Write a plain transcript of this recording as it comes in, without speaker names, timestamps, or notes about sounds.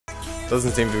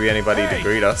Doesn't seem to be anybody to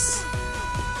greet us.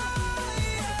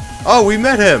 Oh, we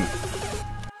met him!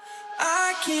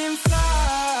 I can fly.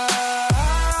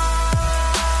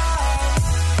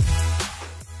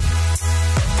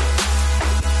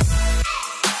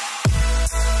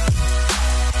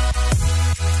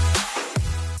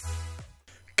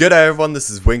 G'day everyone,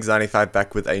 this is Wings95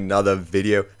 back with another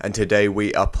video, and today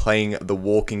we are playing The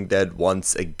Walking Dead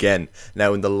once again.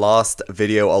 Now in the last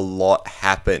video a lot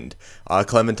happened.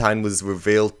 Clementine was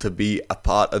revealed to be a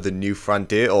part of the New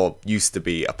Frontier, or used to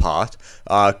be a part.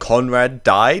 Conrad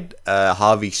died.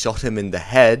 Harvey shot him in the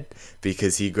head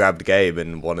because he grabbed Gabe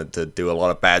and wanted to do a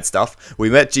lot of bad stuff. We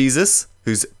met Jesus,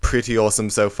 who's pretty awesome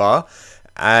so far.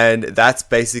 And that's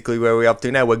basically where we're up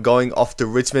to now. We're going off to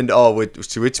Richmond. Oh,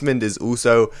 which Richmond is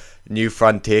also New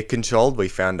Frontier controlled. We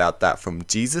found out that from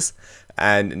Jesus.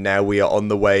 And now we are on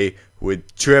the way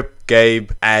with Trip,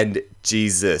 Gabe, and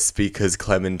Jesus because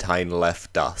Clementine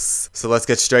left us. So let's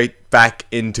get straight back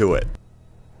into it.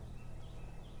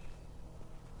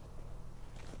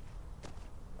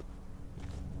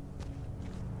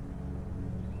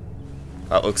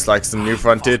 That looks like some New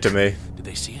Frontier to me. Did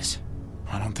they see us?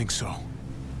 I don't think so.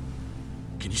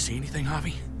 Can you see anything,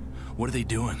 Javi? What are they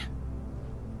doing?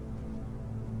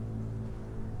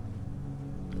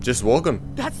 Just walking.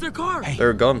 That's their car! Hey,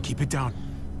 they're gone. Keep it down.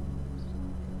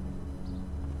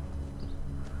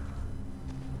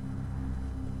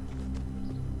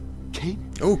 Kate?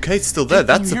 Oh, Kate's still there.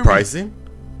 That's surprising.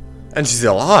 And she's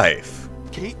alive.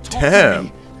 Kate, damn.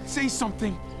 To me. Say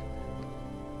something.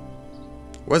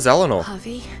 Where's Eleanor?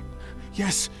 Javi?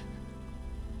 Yes.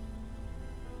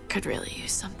 Could really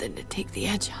use something to take the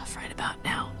edge off right about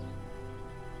now.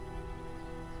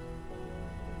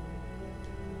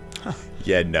 Huh.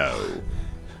 Yeah, no.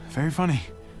 Very funny.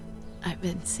 I've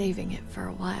been saving it for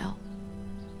a while.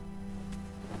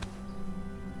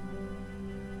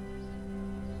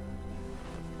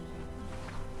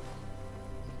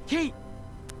 Kate!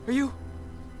 Are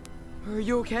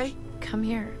you okay? Come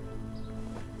here.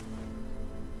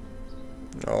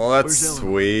 Oh, that's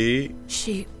sweet.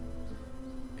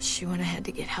 She went ahead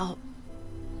to get help.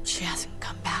 She hasn't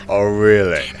come back. Oh,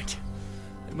 really? Damn it.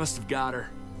 They must have got her.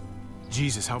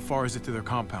 Jesus, how far is it to their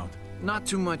compound? Not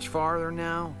too much farther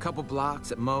now. A couple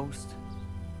blocks at most.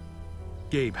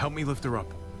 Gabe, help me lift her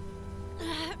up.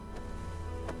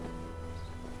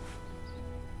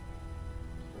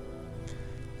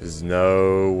 There's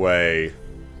no way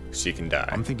she can die.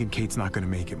 I'm thinking Kate's not gonna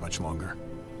make it much longer.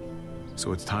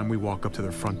 So it's time we walk up to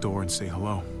their front door and say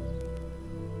hello.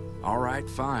 All right,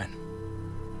 fine.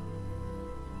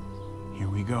 Here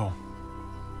we go.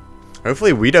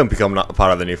 Hopefully we don't become a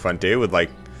part of the New Frontier with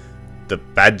like the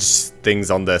badge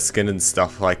things on their skin and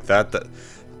stuff like that.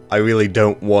 I really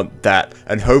don't want that.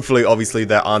 And hopefully, obviously,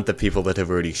 there aren't the people that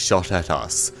have already shot at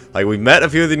us. Like, we've met a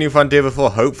few of the New Frontier before.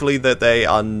 Hopefully that they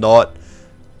are not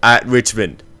at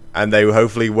Richmond. And they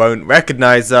hopefully won't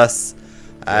recognize us.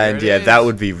 And yeah, that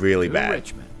would be really bad.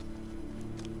 Richmond.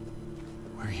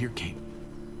 We're here, Kate.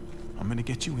 I'm gonna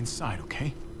get you inside,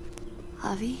 okay?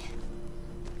 Javi,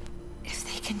 if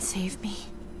they can save me,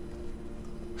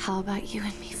 how about you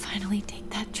and me finally take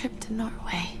that trip to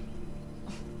Norway?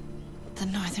 The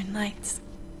Northern Lights.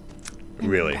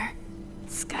 Really? Remember?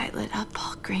 Sky lit up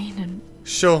all green and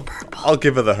sure, purple. I'll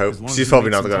give her the hope. She's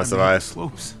probably not gonna survive.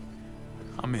 Slopes.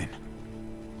 I'm in.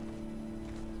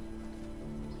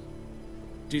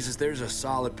 Jesus, there's a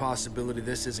solid possibility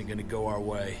this isn't gonna go our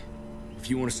way.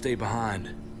 If you want to stay behind,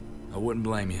 I wouldn't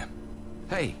blame you.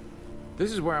 Hey,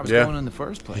 this is where I was going in the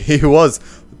first place. He was.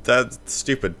 That's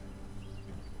stupid.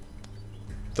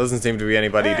 Doesn't seem to be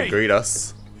anybody to greet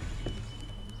us.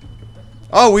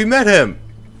 Oh, we met him!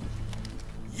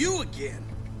 You again?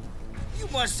 You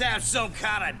must have some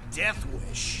kind of death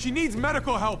wish. She needs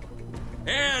medical help.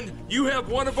 And you have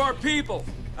one of our people.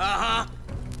 Uh-huh.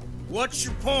 What's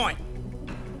your point?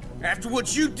 After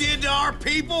what you did to our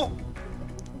people?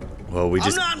 Well, we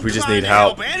just I'm need not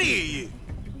help. help any of you.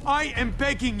 I am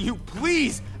begging you,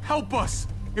 please help us.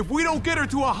 If we don't get her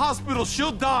to a hospital,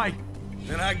 she'll die.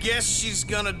 Then I guess she's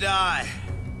gonna die.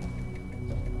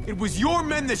 It was your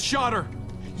men that shot her.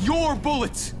 Your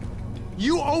bullets.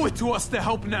 You owe it to us to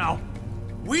help now.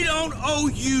 We don't owe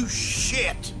you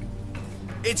shit.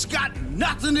 It's got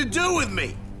nothing to do with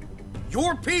me.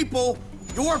 Your people,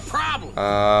 your problem.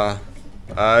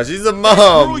 She's a Girl,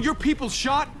 mom. your people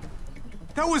shot?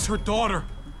 That was her daughter.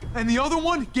 And the other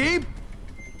one, Gabe?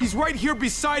 He's right here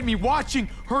beside me watching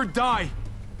her die.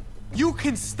 You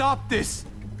can stop this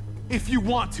if you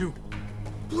want to.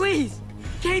 Please!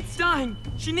 Kate's dying!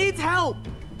 She needs help!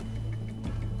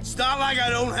 It's not like I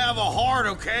don't have a heart,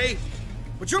 okay?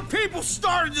 But your people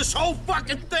started this whole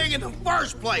fucking thing in the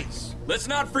first place. Let's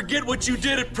not forget what you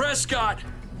did at Prescott.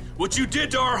 What you did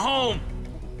to our home.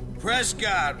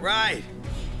 Prescott, right?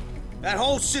 That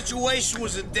whole situation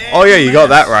was a damn Oh yeah, you got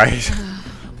mess. that right.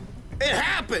 It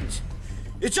happened.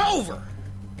 It's over.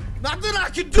 Nothing I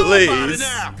can do about it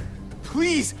now.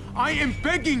 Please, I am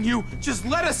begging you, just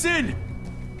let us in.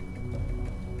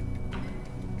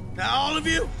 Now, all of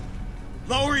you,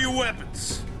 lower your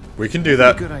weapons. We can do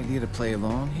that. Good idea to play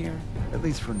along here, at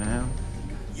least for now.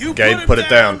 You Gabe, put it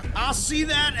down. I'll see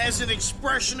that as an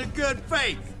expression of good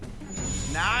faith.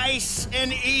 Nice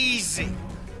and easy.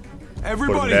 Put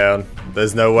Everybody, him down.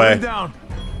 There's no put way. him down.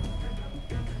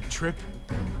 Trip,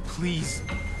 please.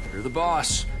 You're the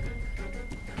boss.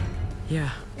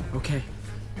 Yeah, okay.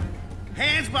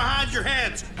 Hands behind your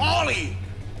heads, all of you.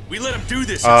 We let him do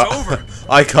this. It's over.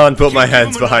 I can't put my Can't give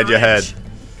hands him behind your another head. inch.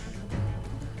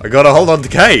 I gotta hold on to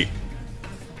Kate.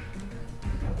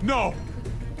 No.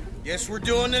 Guess we're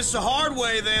doing this the hard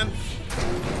way then.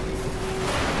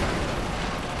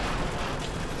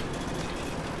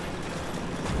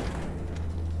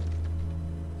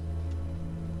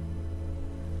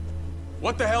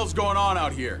 What the hell's going on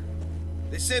out here?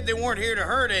 They said they weren't here to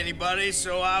hurt anybody,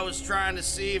 so I was trying to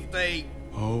see if they...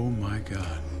 Oh my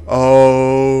god.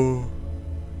 Oh.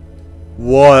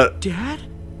 What Dad?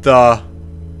 the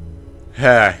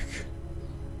heck?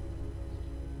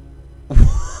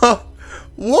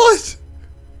 What?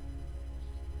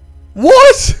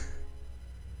 What?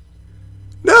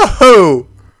 No.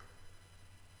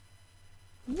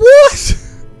 What?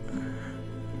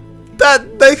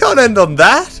 That they can't end on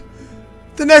that.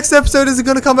 The next episode isn't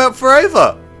going to come out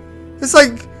forever. It's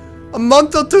like a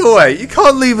month or two away. You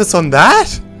can't leave us on that.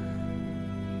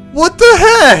 What the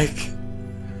heck?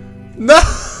 No.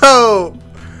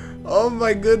 Oh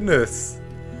my goodness.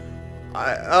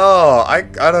 I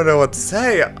don't know what to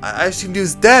say. I assumed he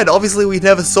was dead. Obviously we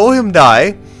never saw him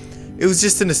die. It was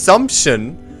just an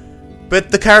assumption. But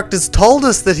the characters told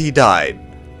us that he died.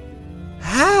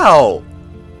 How?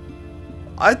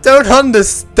 I don't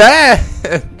understand.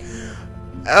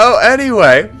 Oh,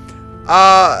 anyway.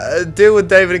 Deal with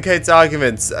David and Kate's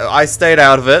arguments. I stayed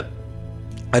out of it.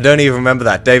 I don't even remember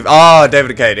that. David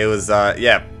and Kate. It was,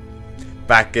 yeah.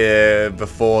 Back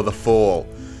before the fall.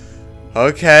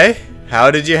 Okay. How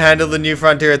did you handle the new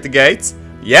frontier at the gates?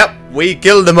 Yep, we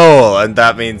killed them all. And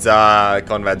that means,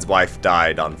 Conrad's wife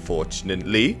died,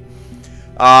 unfortunately.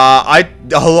 A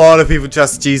lot of people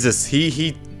trust Jesus.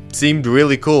 He seemed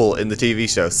really cool in the TV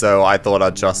show, so I thought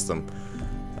I'd trust him.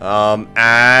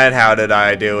 And how did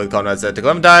I deal with Conrad said to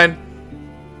Clementine?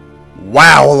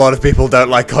 Wow, a lot of people don't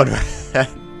like Conrad.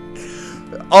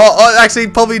 Actually,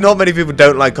 probably not many people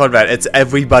don't like Conrad. It's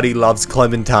everybody loves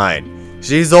Clementine.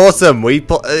 She's awesome.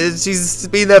 She's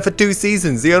been there for 2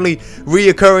 seasons. The only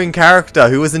reoccurring character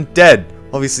who isn't dead.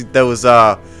 Obviously, there was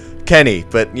Kenny,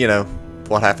 but you know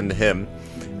what happened to him.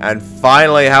 And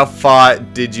finally, how far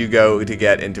did you go to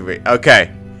get into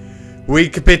okay. We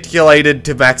capitulated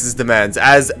to Max's demands,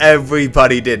 as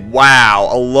everybody did. Wow,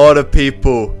 a lot of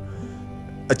people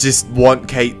just want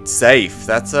Kate safe.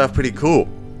 That's pretty cool.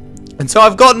 And so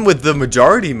I've gotten with the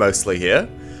majority mostly here.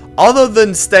 Other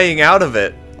than staying out of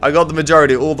it, I got the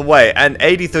majority all the way. And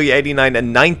 83, 89,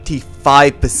 and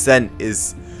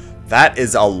 95% that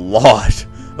is a lot.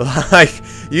 Like,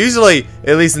 usually,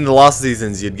 at least in the last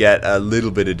seasons, you'd get a little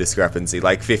bit of discrepancy,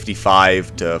 like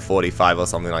 55 to 45 or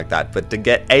something like that. But to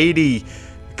get 80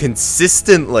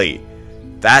 consistently,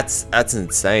 that's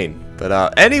insane.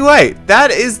 But anyway, that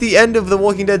is the end of The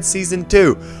Walking Dead Season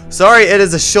 2. Sorry, it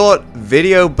is a short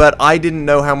video, but I didn't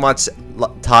know how much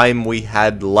time we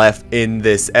had left in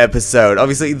this episode.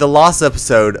 Obviously, the last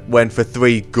episode went for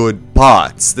 3 good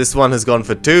parts. This one has gone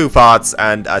for 2 parts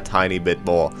and a tiny bit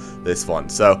more, this one.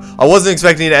 So, I wasn't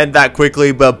expecting it to end that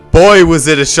quickly, but boy was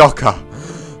it a shocker.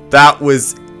 That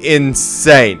was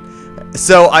insane.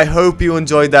 So, I hope you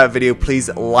enjoyed that video. Please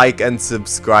like and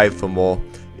subscribe for more.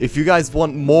 If you guys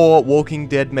want more Walking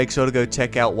Dead, make sure to go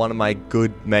check out one of my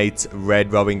good mates,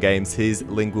 Red Robin Games. His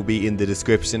link will be in the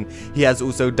description. He has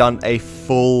also done a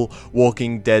full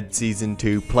Walking Dead Season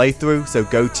 2 playthrough, so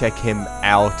go check him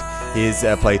out. His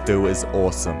playthrough is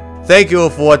awesome. Thank you all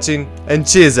for watching, and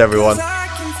cheers everyone.